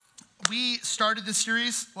we started this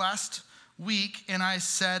series last week, and I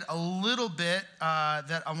said a little bit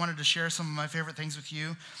that I wanted to share some of my favorite things with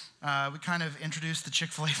you. We kind of introduced the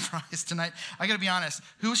Chick-fil-A fries tonight. I got to be honest.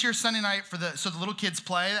 Who was here Sunday night for the little kids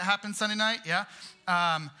play that happened Sunday night? Yeah.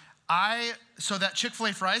 So that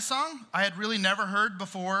Chick-fil-A fries song, I had really never heard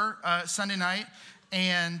before Sunday night.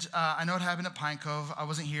 And I know it happened at Pine Cove. I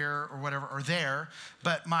wasn't here or whatever, or there.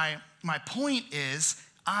 But my point is,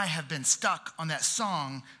 I have been stuck on that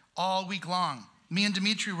song all week long. Me and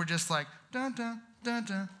Dimitri were just like, dun, dun, dun,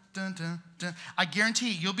 dun, dun, dun, dun. I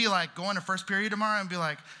guarantee you'll be like going to first period tomorrow and be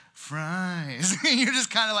like, fries. You're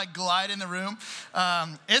just kind of like glide in the room.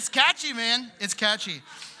 It's catchy, man. It's catchy.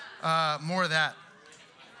 More of that.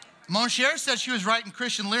 Mon Cher said she was writing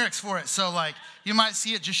Christian lyrics for it. So like, you might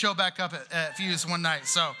see it just show back up at Fuse one night.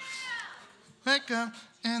 So, wake up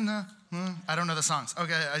in the moon. I don't know the songs.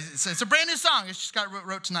 Okay, it's a brand new song. It just got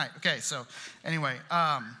wrote tonight. Okay, so anyway,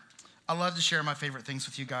 I love to share my favorite things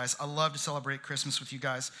with you guys. I love to celebrate Christmas with you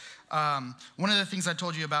guys. One of the things I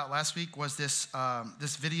told you about last week was this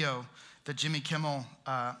video that Jimmy Kimmel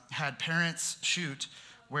had parents shoot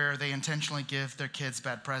where they intentionally give their kids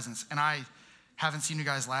bad presents. And I haven't seen you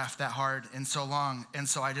guys laugh that hard in so long. And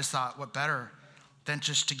so I just thought, what better than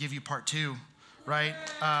just to give you part two, right?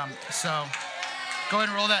 So go ahead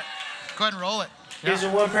and roll that. Go ahead and roll it. Yeah. Here's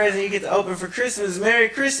your one present you get to open for Christmas. Merry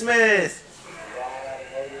Christmas!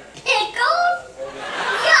 Pickles?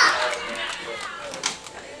 Yuck!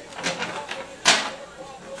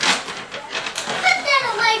 Put that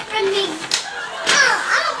away from me.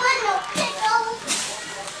 I don't want no pickles.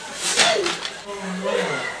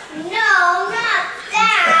 No, not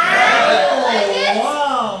that.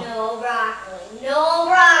 Wow! No broccoli. No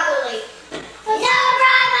broccoli. No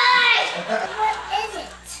broccoli! What is it?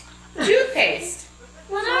 Toothpaste.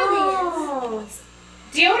 What are these?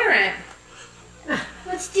 Deodorant.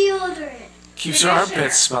 What's deodorant? Keeps your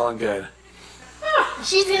armpits smelling good.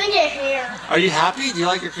 She's gonna get hair. Are you happy? Do you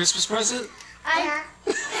like your Christmas present? What?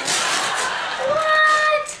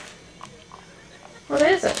 What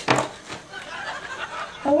is it?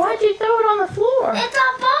 Well, why'd you throw it on the floor? It's a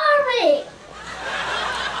Barbie.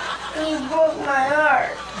 You broke my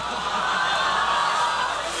heart.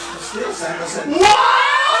 Still, Santa said,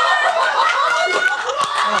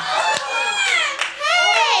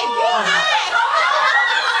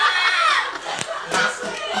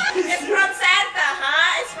 It's from Santa,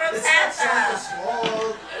 huh? It's from Santa.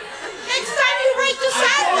 Next time you write to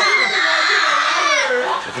Santa.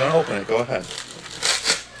 If you want to open it, go ahead.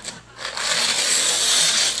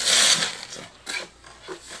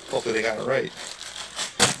 Hopefully they got it right.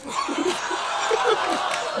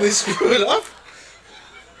 They screw it up?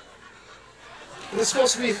 It's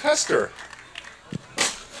supposed to be Hester.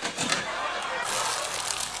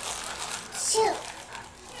 Soup.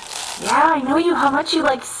 Yeah, I know how much you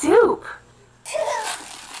like soup. No.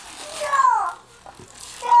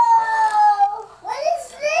 No. What is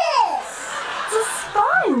this? It's a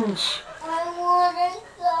sponge. I want a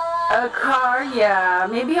car. A car, yeah.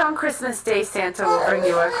 Maybe on Christmas Day Santa will bring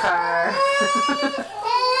you a car.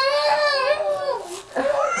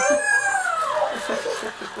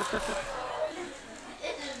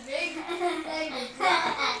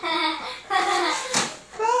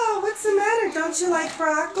 Oh, what's the matter? Don't you like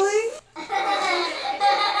broccoli?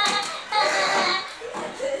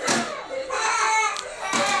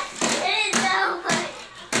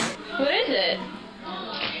 What is it?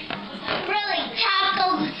 Really, taco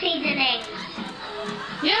seasoning.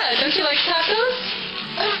 Yeah, don't you like tacos?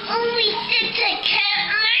 Only since I can't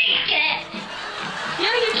make it.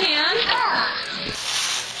 Yeah, you can.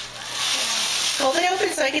 Hold it open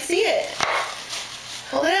so I can see it.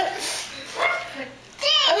 Hold it up.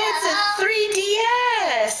 Oh, it's a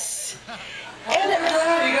 3DS. And you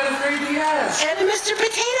got a 3DS. a Mr.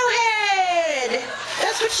 Potato Head.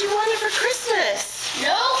 That's what you wanted for Christmas.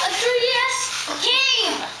 No, a 3DS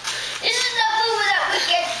game. This is the movie that we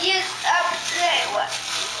get used up today. What?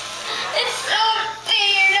 It's so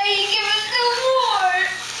unfair that you give us the award.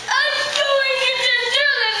 I'm going to do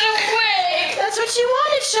this away. That's what you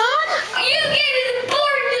wanted, Sean. You gave me the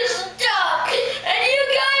boringest stuff, and you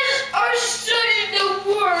guys are such the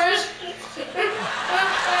worst.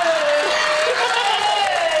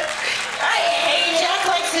 I hate it. Jack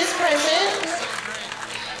likes his present.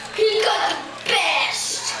 He got the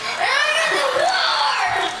best, and I got the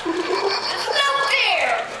worst. It's not fair.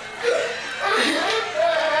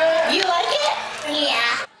 You like it?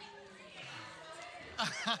 Yeah.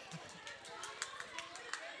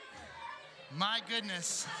 My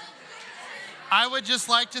goodness. I would just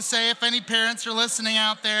like to say, if any parents are listening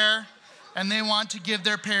out there and they want to give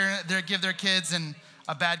their kids and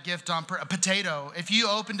a bad gift on a potato. If you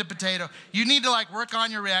opened a potato, you need to like work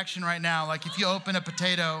on your reaction right now. Like if you open a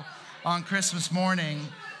potato on Christmas morning,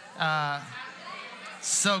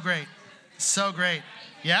 so great. So great.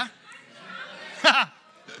 Yeah?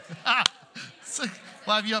 So,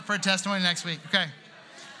 we'll have you up for a testimony next week. Okay.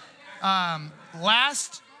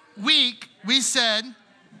 Last week, we said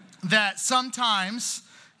that sometimes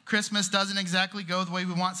Christmas doesn't exactly go the way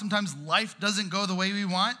we want. Sometimes life doesn't go the way we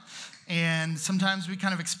want. And sometimes we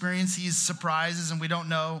kind of experience these surprises and we don't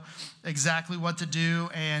know exactly what to do.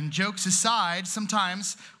 And jokes aside,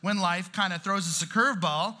 sometimes when life kind of throws us a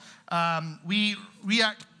curveball, we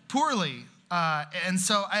react poorly. And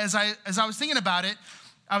so as I was thinking about it,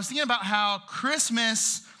 I was thinking about how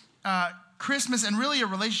Christmas and really a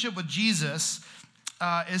relationship with Jesus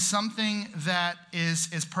is something that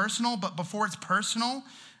is personal, but before it's personal,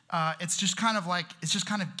 it's just kind of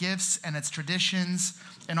gifts and it's traditions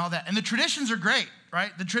and all that. And the traditions are great,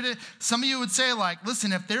 right? Some of you would say like,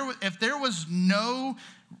 listen, if there was no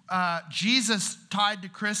Jesus tied to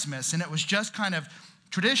Christmas and it was just kind of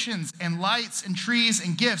traditions and lights and trees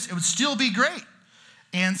and gifts, it would still be great.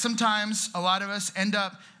 And sometimes a lot of us end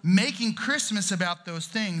up making Christmas about those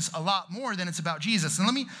things a lot more than it's about Jesus. And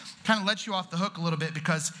let me kind of let you off the hook a little bit,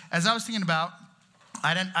 because as I was thinking about,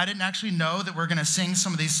 I didn't actually know that we're going to sing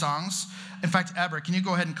some of these songs. In fact, Abra, can you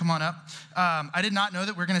go ahead and come on up? I did not know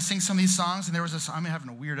that we're going to sing some of these songs. And there was I'm having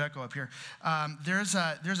a weird echo up here. There's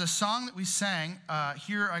a song that we sang,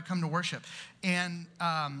 Here I Come to Worship. And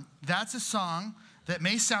that's a song that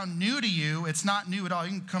may sound new to you. It's not new at all.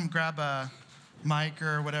 You can come grab a mic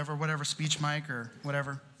or whatever speech mic or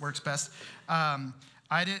whatever works best.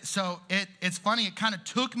 It's funny. It kind of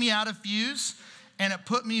took me out of Fuse and it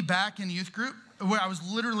put me back in youth group where I was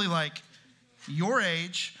literally like your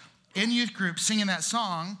age in youth group singing that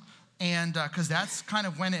song. And because that's kind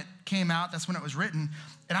of when it came out. That's when it was written.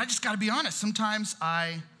 And I just got to be honest. Sometimes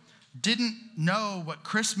I didn't know what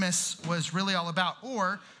Christmas was really all about.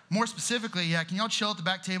 Or more specifically, can y'all chill at the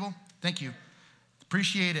back table? Thank you.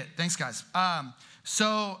 Appreciate it. Thanks, guys. I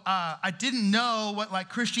didn't know what like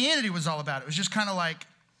Christianity was all about. It was just kind of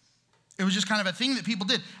a thing that people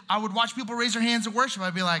did. I would watch people raise their hands in worship.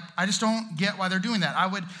 I'd be like, I just don't get why they're doing that. I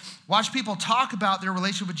would watch people talk about their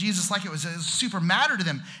relationship with Jesus like it was super matter to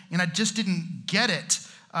them, and I just didn't get it.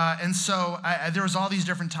 And so there was all these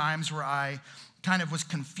different times where I kind of was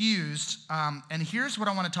confused. And here's what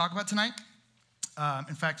I want to talk about tonight.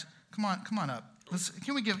 In fact, come on up. Let's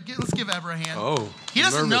give Ever a hand. Oh, he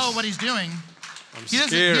doesn't nervous. know what he's doing. He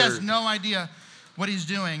has no idea what he's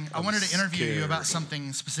doing. I wanted to interview you about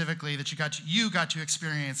something specifically that you got to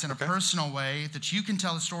experience in a personal way, that you can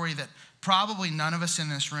tell a story that probably none of us in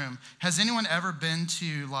this room. Has anyone ever been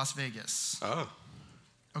to Las Vegas? Oh.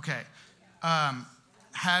 Okay.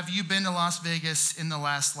 Have you been to Las Vegas in the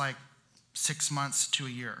last 6 months to a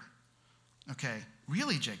year? Okay.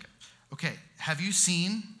 Really, Jacob? Okay. Have you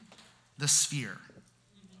seen the Sphere?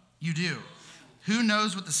 You do. Who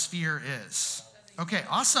knows what the Sphere is? Okay,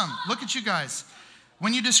 awesome. Look at you guys.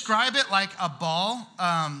 When you describe it like a ball,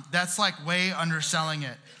 that's way underselling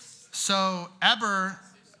it. So Eber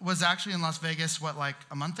was actually in Las Vegas,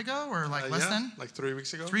 a month ago or less than? 3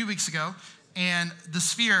 weeks ago. 3 weeks ago. And the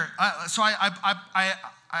Sphere, so I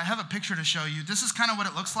have a picture to show you. This is kind of what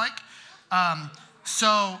it looks like.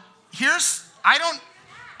 So I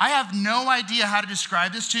have no idea how to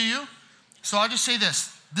describe this to you. So I'll just say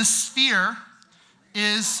this. The Sphere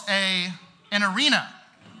is an arena.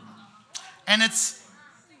 And it's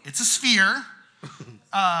a sphere.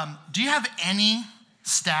 Do you have any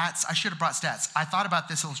stats? I should have brought stats. I thought about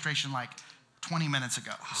this illustration 20 minutes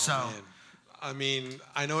ago. Man. I mean,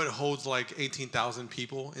 I know it holds 18,000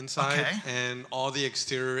 people inside. Okay. And all the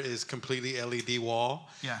exterior is completely LED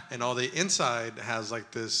wall. Yeah. And all the inside has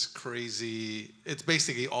this crazy, it's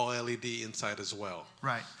basically all LED inside as well.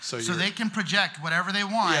 Right. So they can project whatever they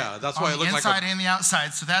want. Yeah, that's why it looks inside and the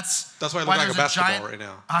outside. So that's why it why looks like a there's basketball giant right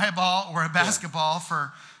now. Eyeball or a basketball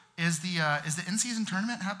for. Is the in-season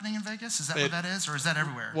tournament happening in Vegas? Is that what that is, or is that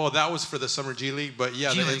everywhere? Well, that was for the Summer G League, but G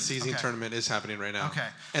the League, in-season tournament is happening right now. Okay.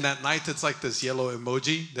 And at night, it's this yellow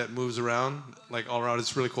emoji that moves around, all around.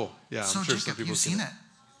 It's really cool. Yeah, So I'm sure Jacob, some people you've seen it.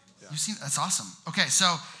 Yeah. You've seen it. That's awesome. Okay,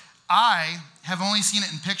 so I have only seen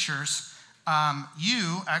it in pictures.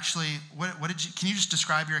 You actually, what did you? Can you just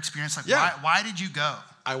describe your experience? Why did you go?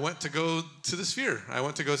 I went to go to the Sphere. I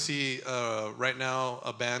went to go see. Right now,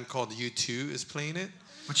 a band called U2 is playing it.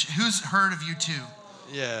 Who's heard of U2?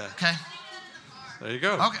 Yeah. Okay. There you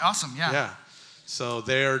go. Okay, awesome. Yeah. Yeah. So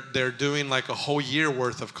they're doing a whole year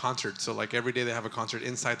worth of concerts. So every day they have a concert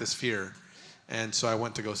inside the Sphere, and so I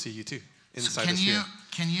went to go see U2 inside the Sphere.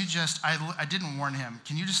 can you just, I didn't warn him.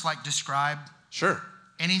 Can you just like describe Sure.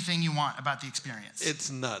 anything you want about the experience?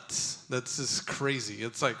 It's nuts. That's just crazy.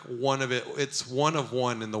 It's like it's one of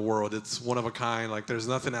one in the world. It's one of a kind. Like there's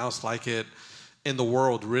nothing else like it in the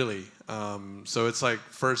world, really. So it's like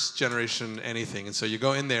first generation anything. And so you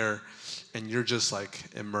go in there and you're just like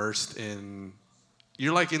immersed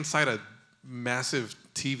you're like inside a massive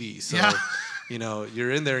TV. So, Yeah.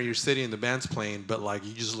 You're in there, you're sitting, the band's playing, but like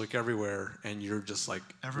you just look everywhere and you're just like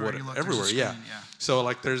Everywhere you look, there's a everywhere, screen, yeah. yeah. So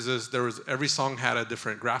like every song had a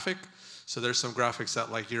different graphic. So there's some graphics that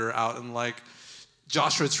like you're out in like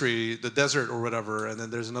Joshua Tree, the desert or whatever, and then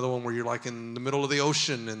there's another one where you're like in the middle of the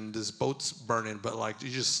ocean and this boat's burning, but like you're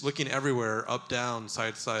just looking everywhere, up, down,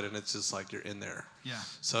 side to side, and it's just like you're in there. Yeah.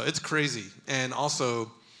 So it's crazy. And also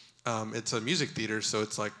it's a music theater, so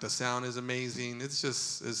it's like the sound is amazing. It's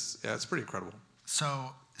pretty incredible.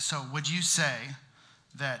 So would you say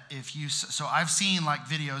that so I've seen like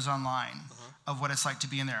videos online of what it's like to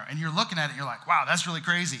be in there, and you're looking at it and you're like, wow, that's really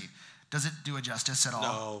crazy. Does it do it justice at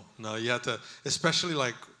all? No, you have to, especially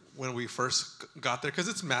like when we first got there, because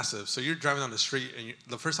it's massive. So you're driving down the street, and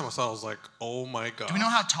the first time I saw it, I was like, oh my God. Do we know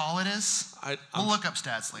how tall it is? We'll look up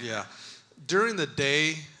stats later. Yeah. During the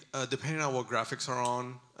day, depending on what graphics are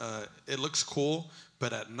on, it looks cool,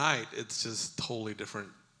 but at night, it's just totally different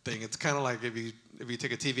thing. It's kind of like if you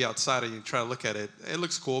take a TV outside and you try to look at it, it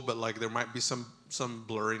looks cool, but like there might be some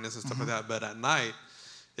blurriness and stuff like that. But at night,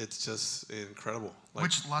 it's just incredible. Like,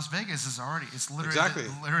 which Las Vegas is already. It's literally Exactly.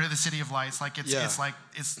 literally the city of lights. Like it's like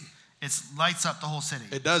it's lights up the whole city.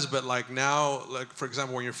 it does, but like now, like for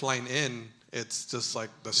example, when you're flying in, it's just like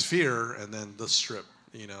the sphere and then the strip.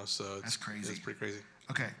 So That's crazy. It's pretty crazy.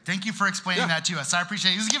 Okay, thank you for explaining Yeah. that to us. I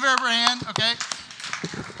appreciate it. Just give her a hand, okay?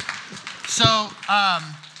 So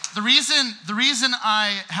the reason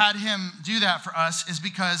I had him do that for us is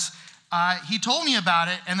because he told me about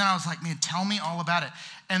it, and then I was like, man, tell me all about it.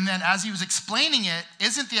 And then as he was explaining it,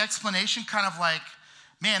 isn't the explanation kind of like,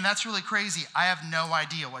 man, that's really crazy. I have no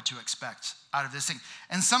idea what to expect out of this thing.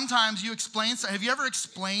 And sometimes you explain, have you ever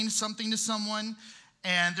explained something to someone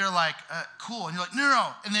and they're like, cool. And you're like, no.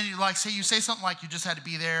 And then you say something like you just had to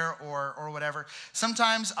be there or whatever.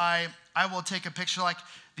 Sometimes I will take a picture. Like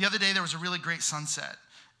the other day, there was a really great sunset.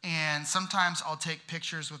 And sometimes I'll take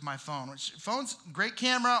pictures with my phone, phone's great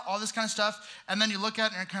camera, all this kind of stuff. And then you look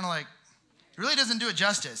at it and you're kind of like, it really doesn't do it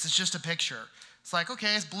justice. It's just a picture. It's like,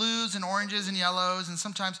 okay, it's blues and oranges and yellows. And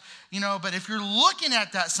sometimes, but if you're looking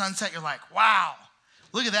at that sunset, you're like, wow,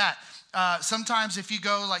 look at that. Sometimes if you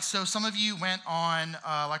go so some of you went on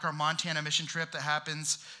like our Montana mission trip that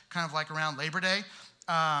happens kind of like around Labor Day.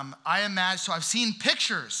 I imagine, so I've seen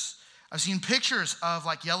pictures of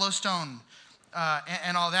like Yellowstone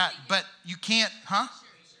and all that, but you can't,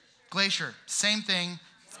 Glacier, same thing,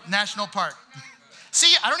 national park.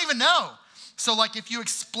 See, I don't even know. So like if you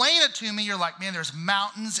explain it to me, you're like, man, there's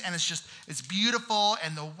mountains and it's beautiful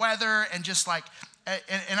and the weather and just like,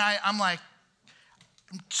 and I'm like,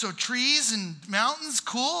 so trees and mountains,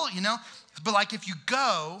 cool, But like if you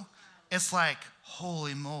go, it's like,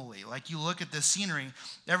 holy moly. Like you look at this scenery,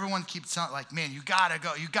 everyone keeps telling like, man, you gotta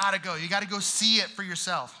go see it for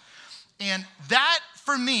yourself. And that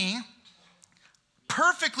for me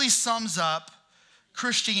perfectly sums up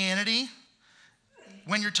Christianity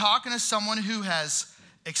when you're talking to someone who has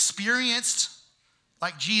experienced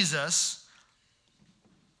like Jesus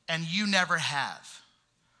and you never have.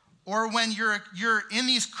 Or when you're in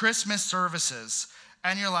these Christmas services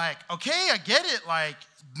and you're like, okay, I get it, like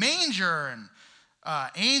manger and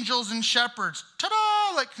angels and shepherds,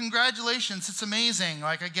 ta-da, like congratulations, it's amazing,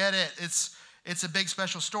 like I get it, it's a big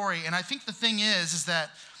special story. And I think the thing is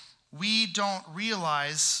that we don't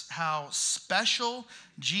realize how special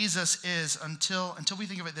Jesus is until we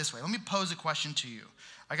think of it this way. Let me pose a question to you.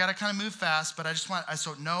 I got to kind of move fast, but I just want,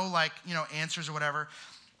 answers or whatever.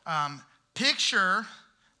 Picture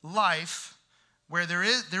life where there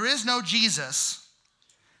is no Jesus,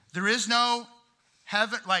 there is no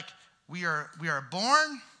heaven. Like we are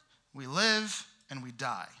born, we live, and we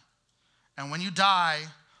die. And when you die,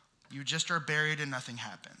 you just are buried and nothing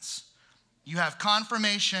happens. You have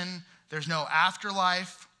confirmation. There's no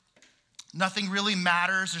afterlife. Nothing really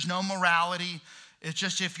matters. There's no morality. It's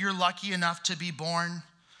just if you're lucky enough to be born,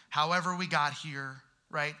 however we got here,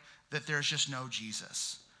 right, that there's just no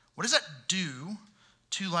Jesus. What does that do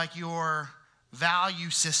to like your value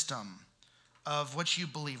system of what you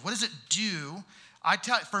believe? What does it do?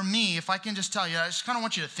 For me, if I can just tell you, I just kind of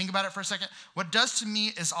want you to think about it for a second. What it does to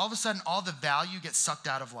me is all of a sudden all the value gets sucked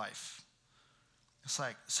out of life. It's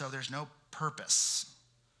like, so there's no purpose.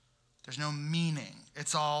 There's no meaning.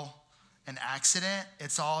 It's all an accident.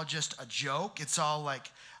 It's all just a joke. It's all like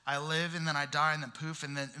I live and then I die and then poof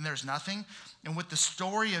and there's nothing. And with the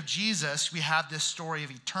story of Jesus, we have this story of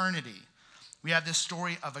eternity. We have this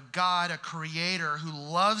story of a God, a creator who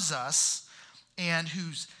loves us and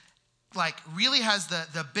who's like really has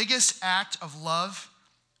the biggest act of love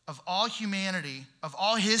of all humanity, of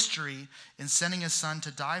all history, in sending his son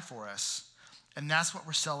to die for us. And that's what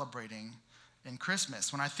we're celebrating in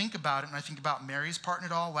Christmas. When I think about it, and I think about Mary's part in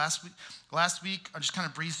it all, last week I just kind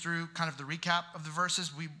of breezed through kind of the recap of the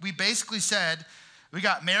verses. We basically said, we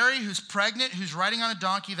got Mary who's pregnant, who's riding on a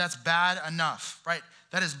donkey. That's bad enough, right?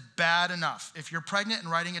 That is bad enough. If you're pregnant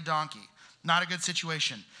and riding a donkey, not a good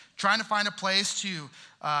situation. Trying to find a place to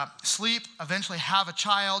sleep, eventually have a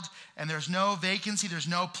child, and there's no vacancy, there's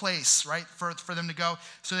no place, right, for them to go.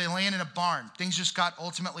 So they land in a barn. Things just got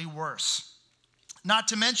ultimately worse. Not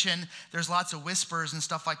to mention, there's lots of whispers and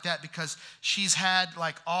stuff like that because she's had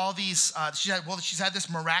like all these, she's had this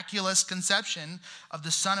miraculous conception of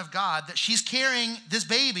the Son of God that she's carrying this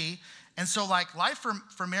baby. And so like life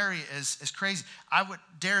for Mary is crazy. I would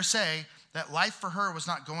dare say that life for her was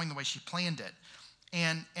not going the way she planned it.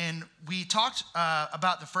 And we talked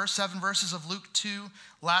about the first 7 verses of Luke 2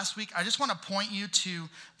 last week. I just want to point you to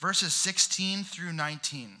verses 16 through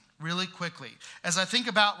 19 really quickly. As I think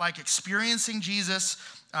about like experiencing Jesus,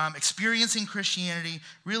 experiencing Christianity,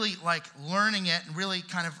 really like learning it and really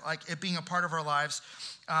kind of like it being a part of our lives,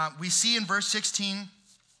 we see in verse 16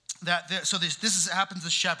 that this happens to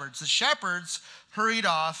shepherds. The shepherds hurried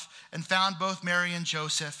off and found both Mary and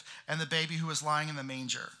Joseph and the baby who was lying in the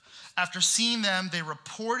manger. After seeing them, they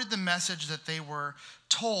reported the message that they were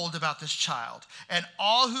told about this child. And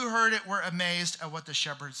all who heard it were amazed at what the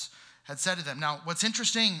shepherds had said to them. Now, what's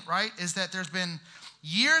interesting, right, is that there's been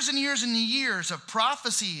years and years and years of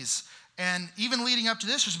prophecies. And even leading up to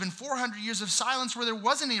this, there's been 400 years of silence where there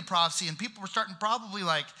wasn't any prophecy. And people were starting probably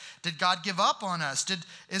like, did God give up on us?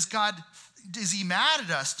 Is he mad at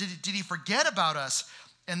us? Did he forget about us?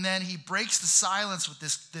 And then he breaks the silence with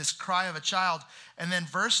this cry of a child. And then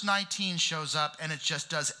verse 19 shows up, and it just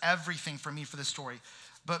does everything for me for this story.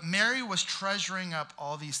 But Mary was treasuring up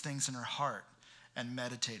all these things in her heart and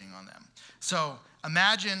meditating on them. So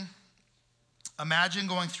imagine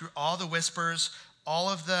going through all the whispers, all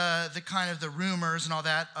of the kind of the rumors and all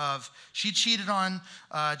that of she cheated on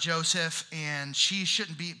Joseph and she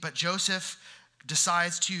shouldn't be, but Joseph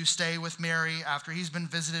decides to stay with Mary after he's been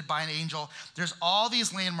visited by an angel. There's all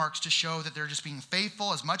these landmarks to show that they're just being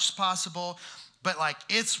faithful as much as possible, but like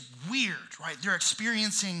it's weird, right? They're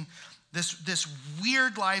experiencing this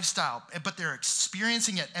weird lifestyle, but they're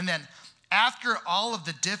experiencing it. And then after all of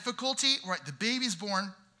the difficulty, right, the baby's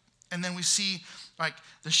born, and then we see like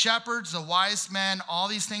the shepherds, the wise men, all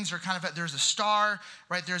these things are kind of, there's a star,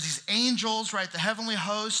 right? There's these angels, right? The heavenly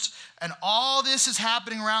host, and all this is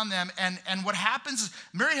happening around them. And what happens is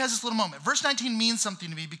Mary has this little moment. Verse 19 means something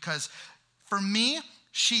to me because for me,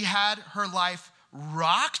 she had her life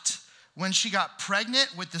rocked when she got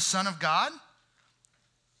pregnant with the Son of God,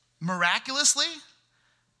 miraculously.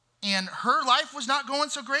 And her life was not going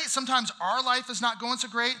so great. Sometimes our life is not going so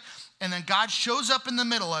great. And then God shows up in the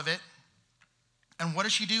middle of it. And what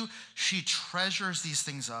does she do? She treasures these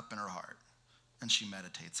things up in her heart and she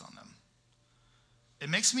meditates on them. It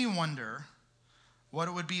makes me wonder what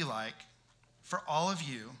it would be like for all of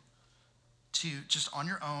you to just on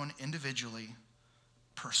your own individually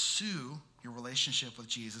pursue your relationship with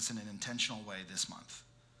Jesus in an intentional way this month.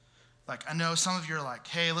 Like, I know some of you are like,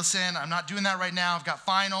 hey, listen, I'm not doing that right now. I've got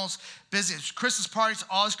finals, busy, Christmas parties,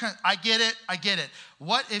 all this kind of, I get it.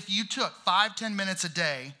 What if you took 5-10 minutes a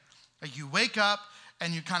day, like you wake up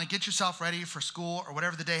and you kind of get yourself ready for school or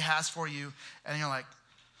whatever the day has for you, and you're like,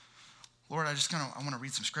 Lord, I want to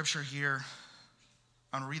read some scripture here.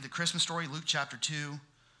 I want to read the Christmas story, Luke chapter 2, and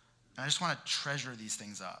I just want to treasure these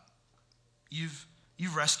things up. You've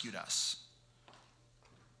rescued us.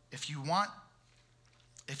 If you want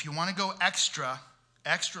to go extra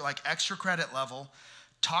credit level,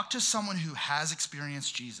 talk to someone who has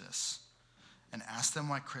experienced Jesus and ask them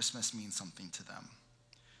why Christmas means something to them.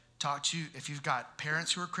 If you've got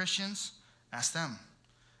parents who are Christians, ask them.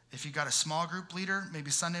 If you've got a small group leader,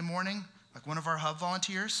 maybe Sunday morning, like one of our hub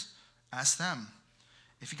volunteers, ask them.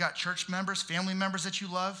 If you got church members, family members that you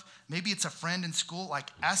love, maybe it's a friend in school, like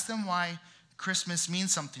ask them why Christmas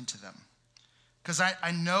means something to them. Because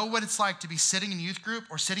I know what it's like to be sitting in youth group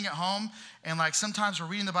or sitting at home, and like sometimes we're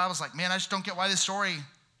reading the Bible, it's like, man, I just don't get why this story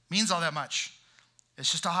means all that much.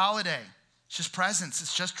 It's just a holiday. It's just presents.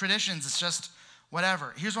 It's just traditions. It's just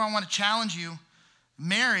whatever. Here's what I want to challenge you.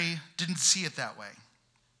 Mary didn't see it that way.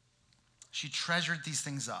 She treasured these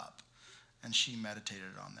things up and she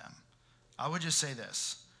meditated on them. I would just say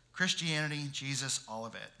this. Christianity, Jesus, all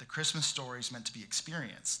of it. The Christmas story is meant to be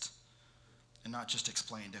experienced and not just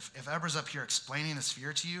explained. If Eber's up here explaining the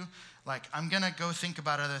sphere to you, like, I'm going to go think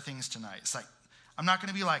about other things tonight. It's like, I'm not going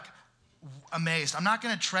to be like amazed. I'm not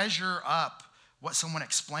going to treasure up what someone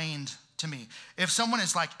explained to me. If someone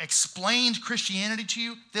has like explained Christianity to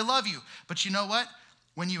you, they love you. But you know what?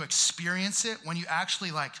 When you experience it, when you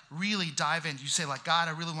actually like really dive in, you say like, God,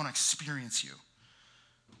 I really want to experience you.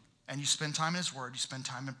 And you spend time in his word, you spend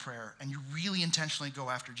time in prayer, and you really intentionally go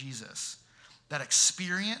after Jesus. That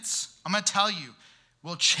experience, I'm going to tell you,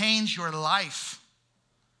 will change your life.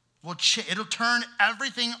 It'll turn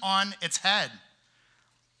everything on its head.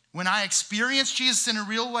 When I experienced Jesus in a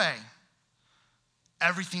real way,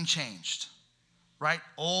 everything changed, right?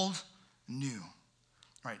 Old, new,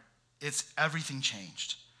 right? It's everything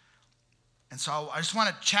changed. And so I just want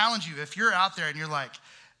to challenge you. If you're out there and you're like,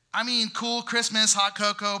 I mean, cool, Christmas, hot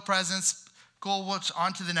cocoa, presents, cool, what's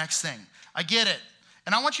on to the next thing. I get it.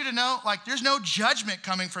 And I want you to know, like, there's no judgment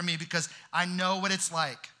coming from me because I know what it's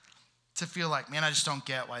like to feel like, man, I just don't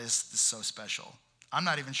get why this is so special. I'm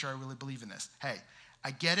not even sure I really believe in this. Hey,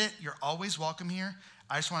 I get it. You're always welcome here.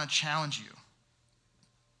 I just want to challenge you.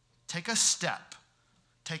 Take a step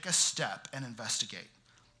and investigate.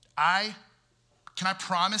 Can I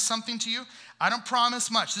promise something to you? I don't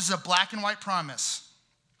promise much. This is a black and white promise.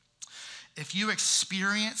 If you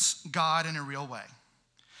experience God in a real way,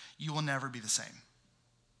 you will never be the same.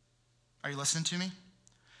 Are you listening to me?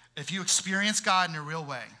 If you experience God in a real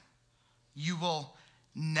way, you will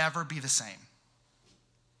never be the same.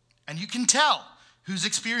 And you can tell who's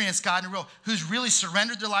experienced God in a real, who's really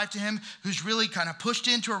surrendered their life to him, who's really kind of pushed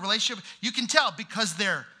into a relationship. You can tell because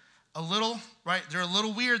they're a little, right? They're a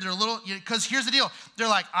little weird. They're a little, because here's the deal. They're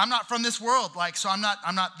like, I'm not from this world. Like, so I'm not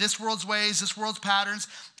this world's ways, this world's patterns,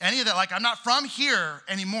 any of that. Like, I'm not from here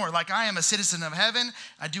anymore. Like, I am a citizen of heaven.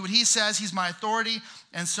 I do what he says. He's my authority.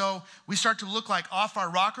 And so we start to look like off our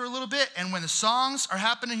rocker a little bit. And when the songs are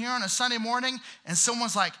happening here on a Sunday morning and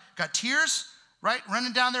someone's like got tears, right,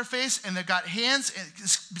 running down their face and they've got hands,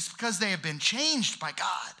 it's because they have been changed by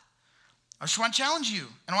God. I just want to challenge you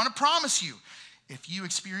and I want to promise you, if you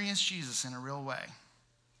experience Jesus in a real way,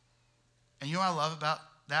 and you know what I love about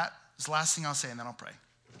that? It's the last thing I'll say, and then I'll pray.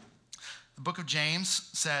 The book of James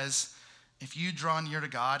says, if you draw near to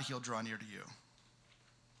God, he'll draw near to you.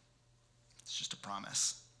 It's just a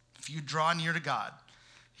promise. If you draw near to God,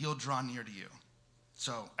 he'll draw near to you.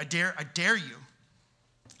 So I dare you.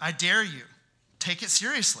 I dare you. Take it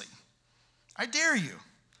seriously. I dare you.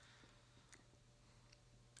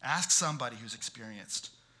 Ask somebody who's experienced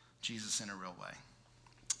Jesus in a real way.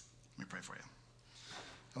 Let me pray for you.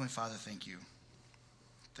 Heavenly Father, thank you.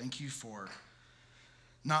 Thank you for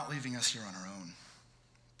not leaving us here on our own.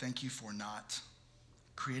 Thank you for not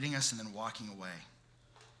creating us and then walking away.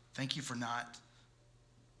 Thank you for not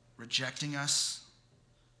rejecting us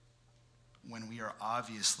when we are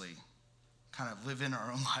obviously kind of living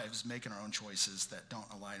our own lives, making our own choices that don't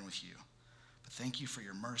align with you. But thank you for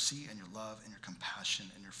your mercy and your love and your compassion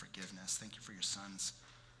and your forgiveness. Thank you for your son's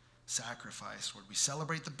sacrifice. Lord, we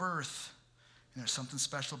celebrate the birth, and there's something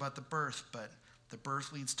special about the birth, but the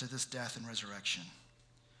birth leads to this death and resurrection.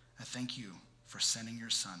 I thank you for sending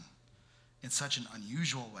your son in such an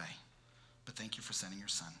unusual way, but thank you for sending your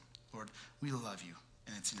son. Lord, we love you,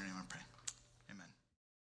 and it's in your name I pray.